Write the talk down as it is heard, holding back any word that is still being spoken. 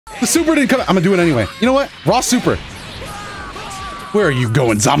The super didn't come. I'm gonna do it anyway. You know what? Raw super. Where are you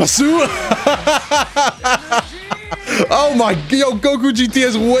going, Zamasu? Oh my, yo, Goku GT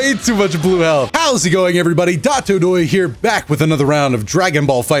has way too much blue health. How's it going, everybody? Dotodoya here, back with another round of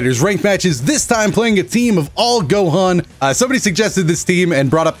Dragonball FighterZ ranked matches, this time playing a team of all Gohan. Somebody suggested this team and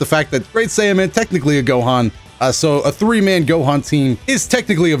brought up the fact that Great Saiyaman, technically a Gohan, so a 3-man Gohan team is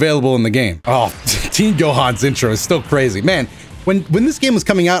technically available in the game. Oh, Team Gohan's intro is still crazy. Man, when this game was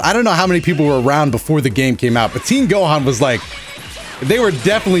coming out, I don't know how many people were around before the game came out, but Team Gohan was like, they were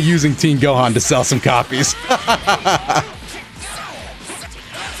definitely using Team Gohan to sell some copies.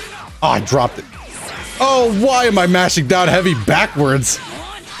 Oh, I dropped it. Oh, why am I mashing down heavy backwards?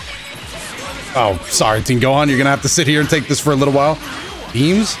 Oh, sorry, Team Gohan. You're going to have to sit here and take this for a little while.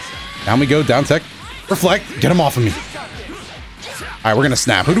 Beams. Down we go. Down tech. Reflect. Get him off of me. All right, we're going to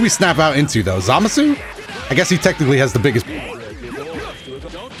snap. Who do we snap out into, though? Zamasu? I guess he technically has the biggest...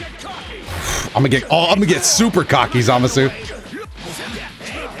 I'm going to get super cocky, Zamasu.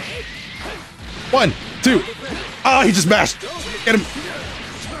 1, 2. Oh, he just mashed. Get him.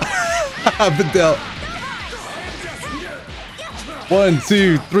 Videl. 1,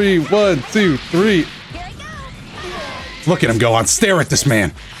 2, 3. 1, 2, 3. Look at him go on. Stare at this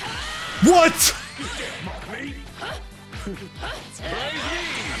man. What?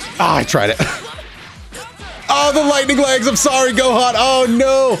 Ah, I tried it. Oh, the lightning legs. I'm sorry, Gohan. Oh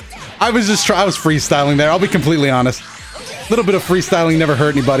no. I was freestyling there. I'll be completely honest. A little bit of freestyling never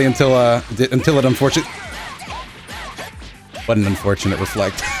hurt anybody until it unfortunate. What an unfortunate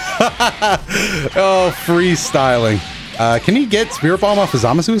reflect. Oh, freestyling. Can he get Spirit Bomb off of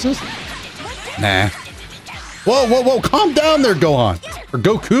Zamasu assist? Nah. Whoa, whoa, whoa. Calm down there, Gohan. Or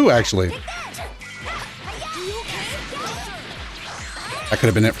Goku, actually. That could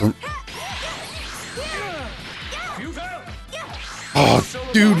have been it for... Oh,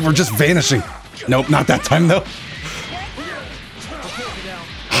 dude, we're just vanishing. Nope, not that time, though.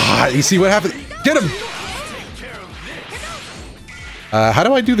 You see what happened? Get him! How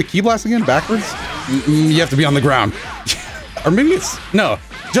do I do the key blast again? Backwards? You have to be on the ground. Or maybe it's... No,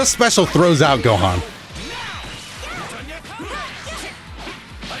 just special throws out Gohan.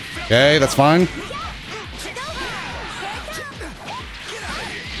 Okay, that's fine.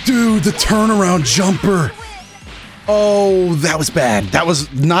 Dude, the turnaround jumper. Oh, that was bad. That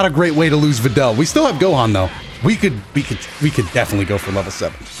was not a great way to lose Videl. We still have Gohan, though. We could definitely go for level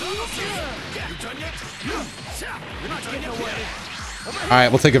 7. All right,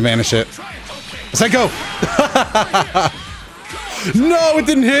 we'll take advantage of it. Let's let go. No, it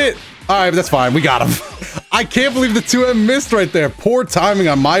didn't hit. All right, but that's fine. We got him. I can't believe the 2M missed right there. Poor timing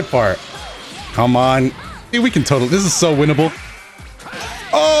on my part. Come on. Hey, we can totally. This is so winnable.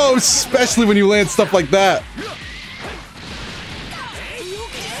 Oh, especially when you land stuff like that.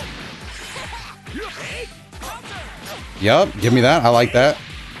 Yup, give me that. I like that.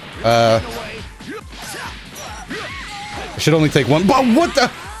 I should only take one. But what the?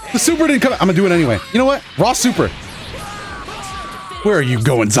 The super didn't come. I'm gonna do it anyway. You know what? Raw super. Where are you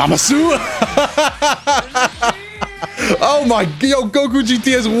going, Zamasu? Oh my, yo, Goku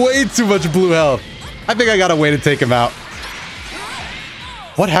GT has way too much blue health. I think I got a way to take him out.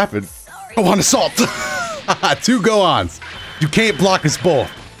 What happened? Gohan assault. 2 Gohans. You can't block us both.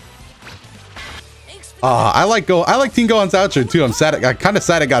 I like Team Gohan's outro too. I'm kind of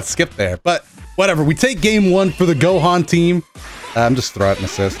sad it got skipped there, but whatever. We take game 1 for the Gohan team. I'm just throw out an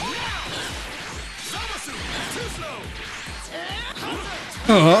assist.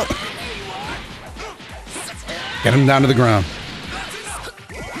 Get him down to the ground.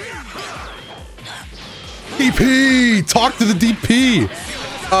 DP! Talk to the DP!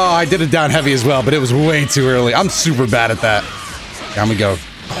 Oh, I did it down heavy as well, but it was way too early. I'm super bad at that. Down we go.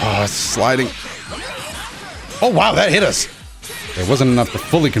 Oh, it's sliding. Oh, wow, that hit us. It wasn't enough to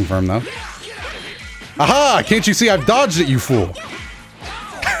fully confirm, though. Aha! Can't you see I've dodged it, you fool?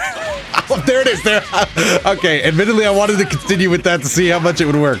 Oh, there it is, there. Okay, admittedly, I wanted to continue with that to see how much it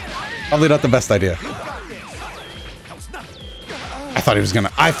would work. Probably not the best idea.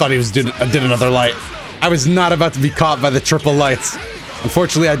 I thought he did another light. I was not about to be caught by the triple lights.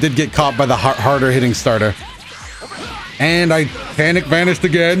 Unfortunately, I did get caught by the harder hitting starter. And I panic vanished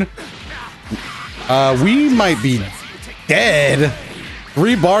again. We might be dead.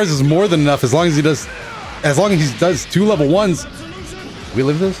 3 bars is more than enough as long as he does 2 level 1s. We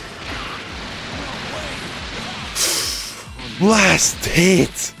live this? Last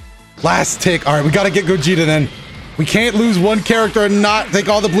hit. Last tick. All right, we got to get Gogeta then. We can't lose one character and not take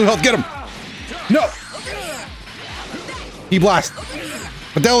all the blue health. Get him. No. He blast.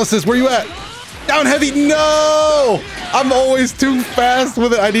 Videl says, where you at? Down heavy. No! I'm always too fast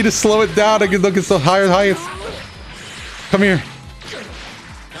with it. I need to slow it down. I can look at some higher heights. Come here.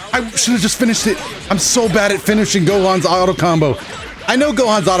 I should have just finished it. I'm so bad at finishing Gohan's auto combo. I know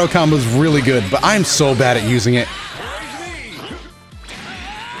Gohan's auto combo is really good, but I'm so bad at using it.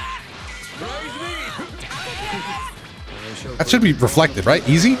 That should be reflected, right?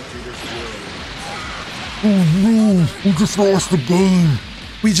 Easy? Oh no, we just lost the game.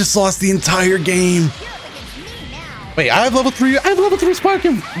 We just lost the entire game. Wait, I have level 3. I have level 3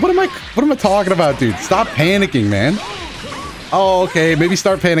 sparking. What am I talking about, dude? Stop panicking, man. Oh, okay. Maybe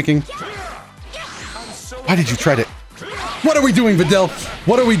start panicking. Why did you try to? What are we doing, Videl?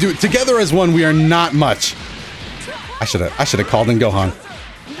 What are we doing? Together as one, we are not much. I should have called in Gohan.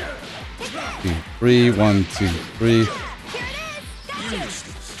 2, 3, 1, 2, 3.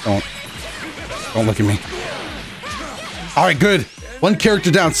 Don't look at me. All right, good. One character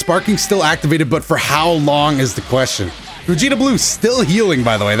down. Sparking still activated, but for how long is the question? Vegeta Blue still healing,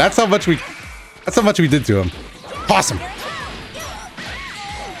 by the way. That's how much we did to him. Awesome.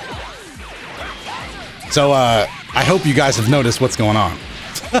 So, I hope you guys have noticed what's going on.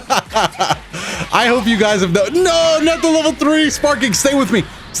 I hope you guys have no, not the level 3 Sparking. Stay with me.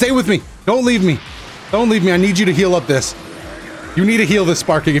 Stay with me. Don't leave me. Don't leave me. I need you to heal up this. You need to heal this,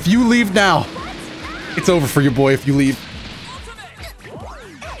 Sparking. If you leave now, it's over for your boy if you leave.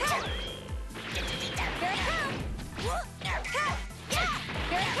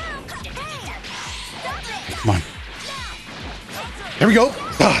 Come on. There we go.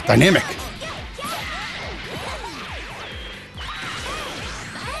 Ah, dynamic.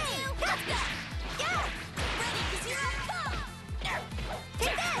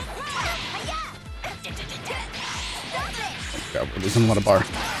 God, we're losing a lot of bar.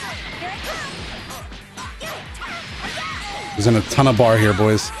 Losing a ton of bar here,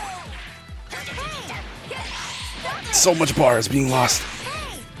 boys. So much bar is being lost.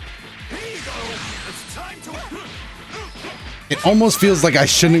 It almost feels like I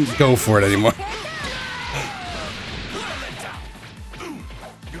shouldn't go for it anymore.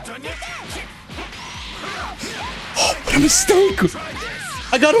 Oh, what a mistake!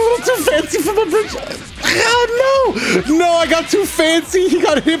 I got a little too fancy for my bridge. Oh, no! No, I got too fancy. He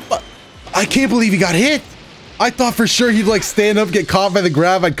got hit by... I can't believe he got hit. I thought for sure he'd like stand up, get caught by the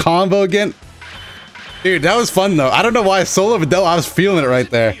grab, I'd combo again. Dude, that was fun though. I don't know why solo Videl, I was feeling it right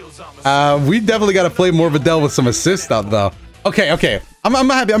there. We definitely got to play more Videl with some assist out though. Okay, okay. I'm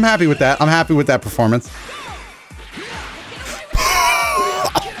happy with that. I'm happy with that performance.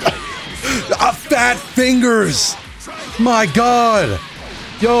 Fat fingers. My God.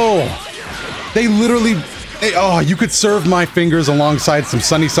 Yo. They literally... oh, you could serve my fingers alongside some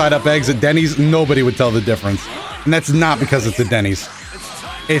sunny side up eggs at Denny's. Nobody would tell the difference. And that's not because it's a Denny's.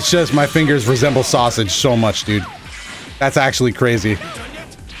 It's just my fingers resemble sausage so much, dude. That's actually crazy.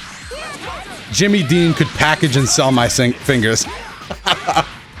 Jimmy Dean could package and sell my fingers.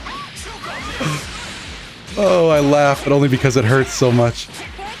 Oh, I laugh, but only because it hurts so much.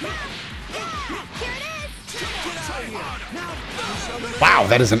 Wow,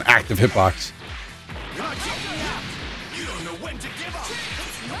 that is an active hitbox.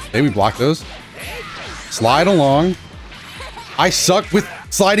 Okay, we block those. Slide along. I suck with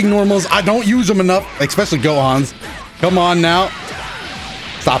sliding normals. I don't use them enough, especially Gohan's. Come on now.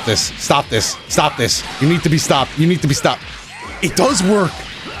 Stop this. Stop this. Stop this. You need to be stopped. You need to be stopped. It does work.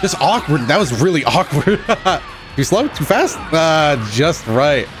 Just awkward. That was really awkward. Too slow? Too fast? Just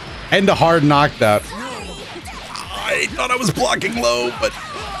right. And a hard knockdown. I thought I was blocking low, but...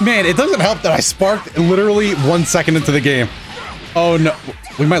 Man, it doesn't help that I sparked literally 1 second into the game. Oh, no.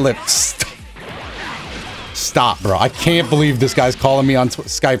 We might live. Stop, bro. I can't believe this guy's calling me on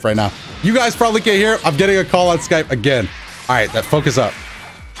Skype right now. You guys probably can't hear. I'm getting a call on Skype again. All right, that focus up.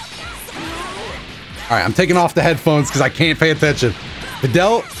 All right, I'm taking off the headphones because I can't pay attention.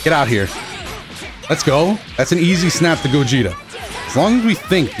 Videl, get out here. Let's go. That's an easy snap to Gogeta. As long as we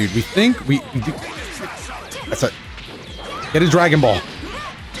think, dude. We think, we do. That's it. Get a Dragon Ball.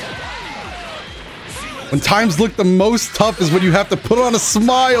 When times look the most tough is when you have to put on a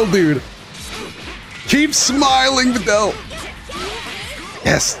smile, dude. Keep smiling, Videl.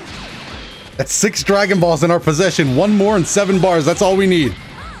 Yes. That's 6 Dragon Balls in our possession. 1 more and 7 bars. That's all we need.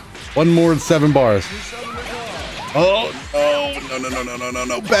 1 more and 7 bars. Oh,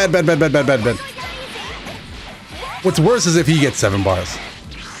 no. Bad. What's worse is if he gets 7 bars.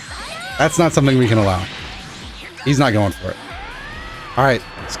 That's not something we can allow. He's not going for it. All right.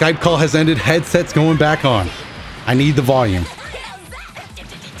 Skype call has ended. Headset's going back on. I need the volume.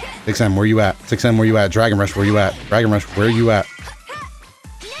 6M, where you at? 6M, where you at? Dragon Rush, where you at? Dragon Rush, where you at?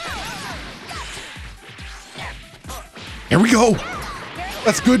 we go.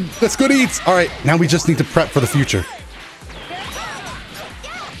 That's good. That's good eats. All right, now we just need to prep for the future.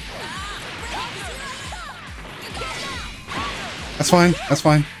 That's fine. That's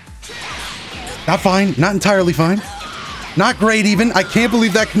fine. Not fine. Not entirely fine. Not great even. I can't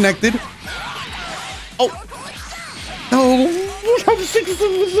believe that connected. Oh. No. I'm 6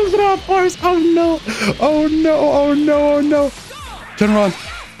 bars. Oh no. Oh no. Oh no. Oh no.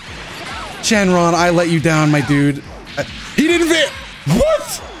 Shenron, I let you down, my dude. He didn't fit.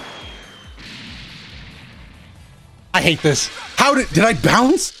 What? I hate this. How did I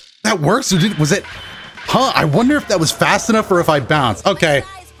bounce? That works or was it? Huh, I wonder if that was fast enough or if I bounced. Okay,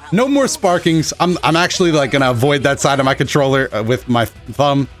 no more sparkings. I'm actually like gonna avoid that side of my controller with my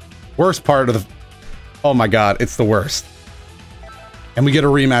thumb. Worst part of the, oh my God, it's the worst. And we get a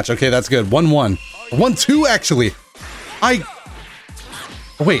rematch. Okay, that's good. 1-1. 1-2 actually.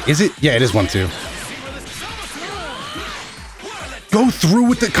 Wait, is it? Yeah, it is 1-2. Go through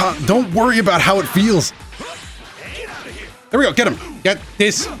with the don't worry about how it feels. There we go, get him. Get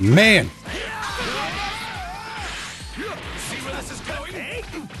this man.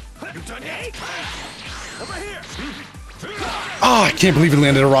 Oh, I can't believe he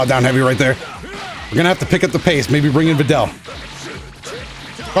landed a raw down heavy right there. We're gonna have to pick up the pace, maybe bring in Videl.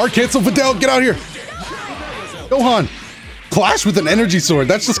 Guard cancel, Videl, get out here. Gohan, clash with an energy sword.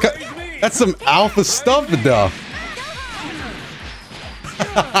 That's just, that's some alpha stuff, Videl.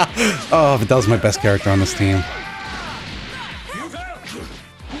 Oh, Videl's my best character on this team.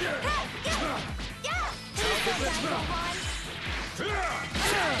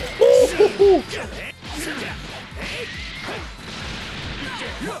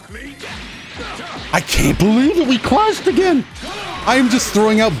 I can't believe it, we clashed again. I am just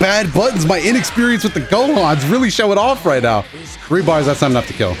throwing out bad buttons. My inexperience with the Gohans really showing off right now. 3 bars, that's not enough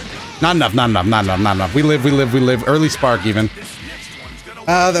to kill. Not enough. We live. Early spark even.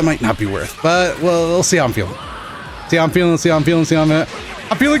 That might not be worth, but well, we'll see how I'm feeling. See how I'm feeling. I'm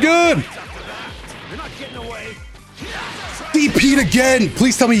feeling good. DP'd again.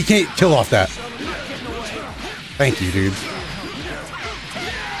 Please tell me you can't kill off that. Thank you, dude.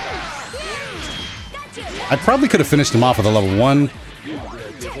 I probably could have finished him off with a level 1.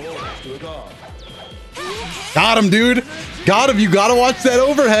 Got him, dude. Got him. You gotta watch that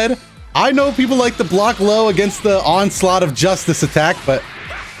overhead. I know people like to block low against the onslaught of justice attack, but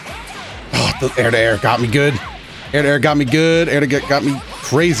oh, the air to air got me good. Air to air got me good. Air to get got me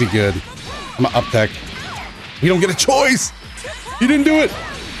crazy good. I'm gonna up tech. We don't get a choice. He didn't do it.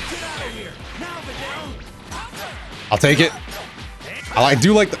 I'll take it. I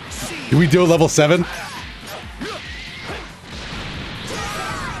do like the. Do we do a level 7?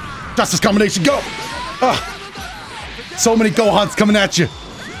 Justice combination, go! So many Gohans coming at you.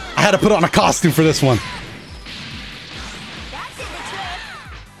 I had to put on a costume for this one.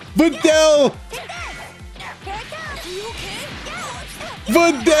 Videl!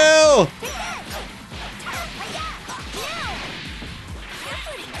 Videl!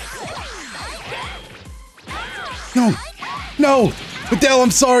 No! Videl,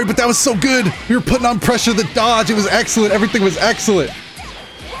 I'm sorry, but that was so good. We were putting on pressure, the dodge, it was excellent. Everything was excellent.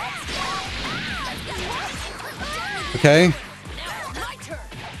 Okay.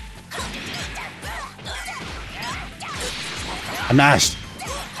 I mashed.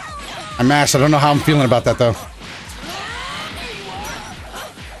 I don't know how I'm feeling about that, though.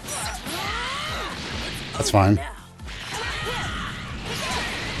 That's fine.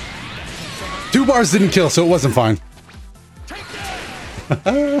 2 bars didn't kill, so it wasn't fine.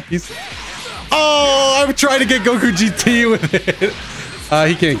 Oh, I'm trying to get Goku GT with it.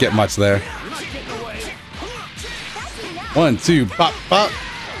 He can't get much there. 1, 2, bop, bop.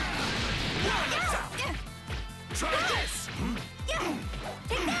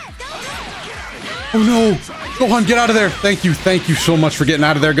 Oh no! Gohan, get out of there! Thank you so much for getting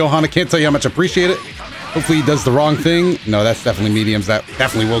out of there, Gohan. I can't tell you how much I appreciate it. Hopefully he does the wrong thing. No, that's definitely mediums. That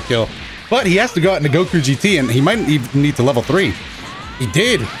definitely will kill. But he has to go out into Goku GT, and he might even need to level 3. He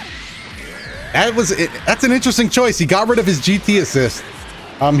did. That was it. That's an interesting choice. He got rid of his GT assist.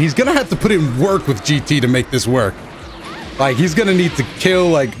 He's gonna have to put in work with GT to make this work. Like, he's gonna need to kill,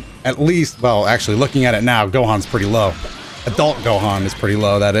 like, at least, well, actually, looking at it now, Gohan's pretty low. Adult Gohan is pretty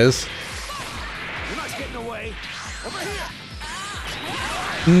low, that is.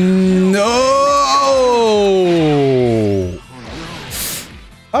 No!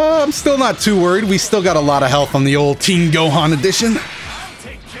 I'm still not too worried. We still got a lot of health on the old Teen Gohan edition.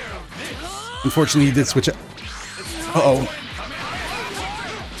 Unfortunately, he did switch it. Uh-oh.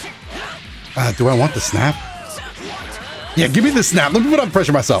 Do I want the snap? Yeah, give me the snap. Let me put on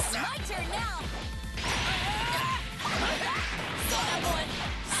pressure myself.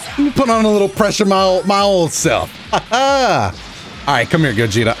 Let me put on a little pressure my old self. All right, come here,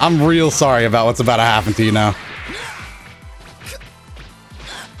 Gogeta. I'm real sorry about what's about to happen to you now.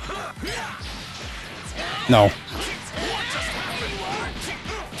 No.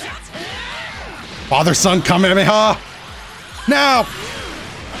 Father-son Kamehameha. Now.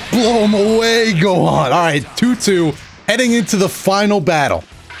 Blow him away, Gohan. All right, 2-2. Heading into the final battle.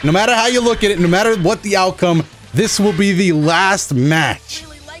 No matter how you look at it, no matter what the outcome, this will be the last match.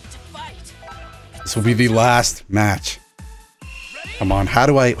 This will be the last match. Come on, how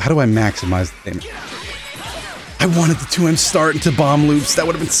do I maximize the damage? I wanted the 2M start into bomb loops. That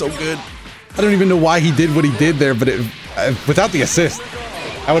would have been so good. I don't even know why he did what he did there, but without the assist,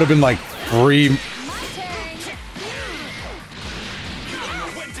 that would have been like free.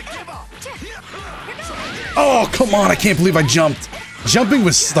 Oh, come on, I can't believe I jumped. Jumping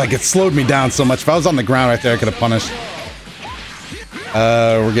was like, it slowed me down so much. If I was on the ground right there, I could have punished.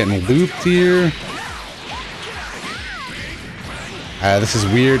 We're getting looped here. This is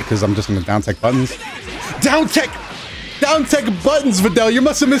weird because I'm just gonna down tech buttons. Down tech buttons, Videl. You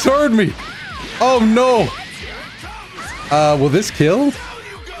must have misheard me. Oh no. Will this kill?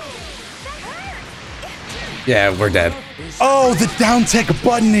 Yeah, we're dead. Oh, the down tech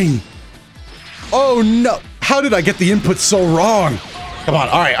buttoning. Oh no. How did I get the input so wrong? Come on.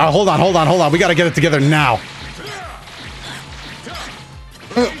 All right. Hold on. We got to get it together now.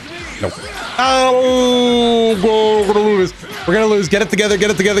 Nope. Oh, we're gonna lose. We're gonna lose. Get it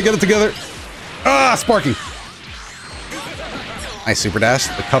together. Ah, sparking. Nice super dash.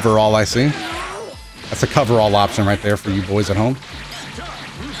 The cover all I see. That's a cover all option right there for you boys at home.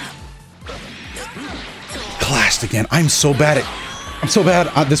 Clashed again. I'm so bad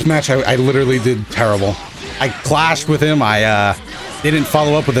at this match. I literally did terrible. I clashed with him. I didn't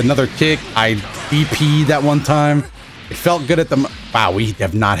follow up with another kick. I DP'd that one time. It felt good at the... Wow, we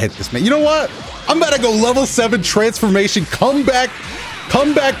have not hit this man. You know what? I'm about to go level 7 transformation. Comeback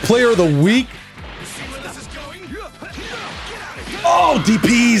player of the week. Oh,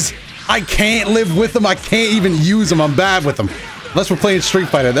 DPs. I can't live with them. I can't even use them. I'm bad with them. Unless we're playing Street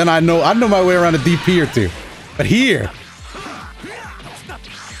Fighter, then I know my way around a DP or two. But here...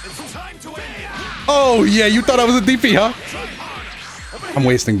 Oh, yeah, you thought I was a DP, huh? I'm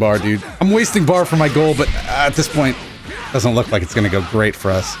wasting bar, dude. I'm wasting bar for my goal, but at this point, it doesn't look like it's gonna go great for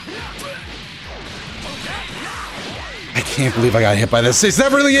us. I can't believe I got hit by this. Is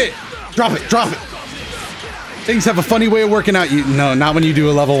that really it? Drop it. Things have a funny way of working out. No, not when you do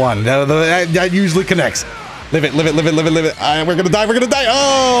a level 1. That usually connects. Live it. We're gonna die.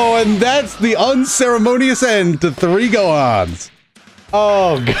 Oh, and that's the unceremonious end to 3 Gohans.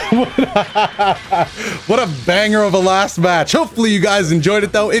 Oh, God. What a banger of a last match. Hopefully you guys enjoyed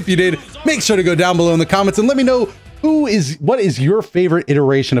it, though. If you did, make sure to go down below in the comments and let me know what is your favorite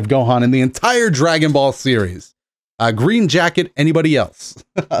iteration of Gohan in the entire Dragon Ball series. Green Jacket, anybody else?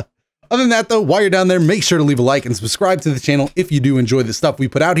 Other than that, though, while you're down there, make sure to leave a like and subscribe to the channel if you do enjoy the stuff we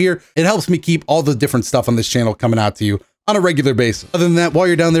put out here. It helps me keep all the different stuff on this channel coming out to you on a regular basis. Other than that, while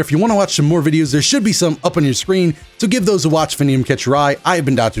you're down there, if you want to watch some more videos, there should be some up on your screen, so give those a watch if any of them catch your eye. I have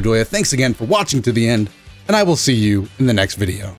been Dotodoya. Thanks again for watching to the end, and I will see you in the next video.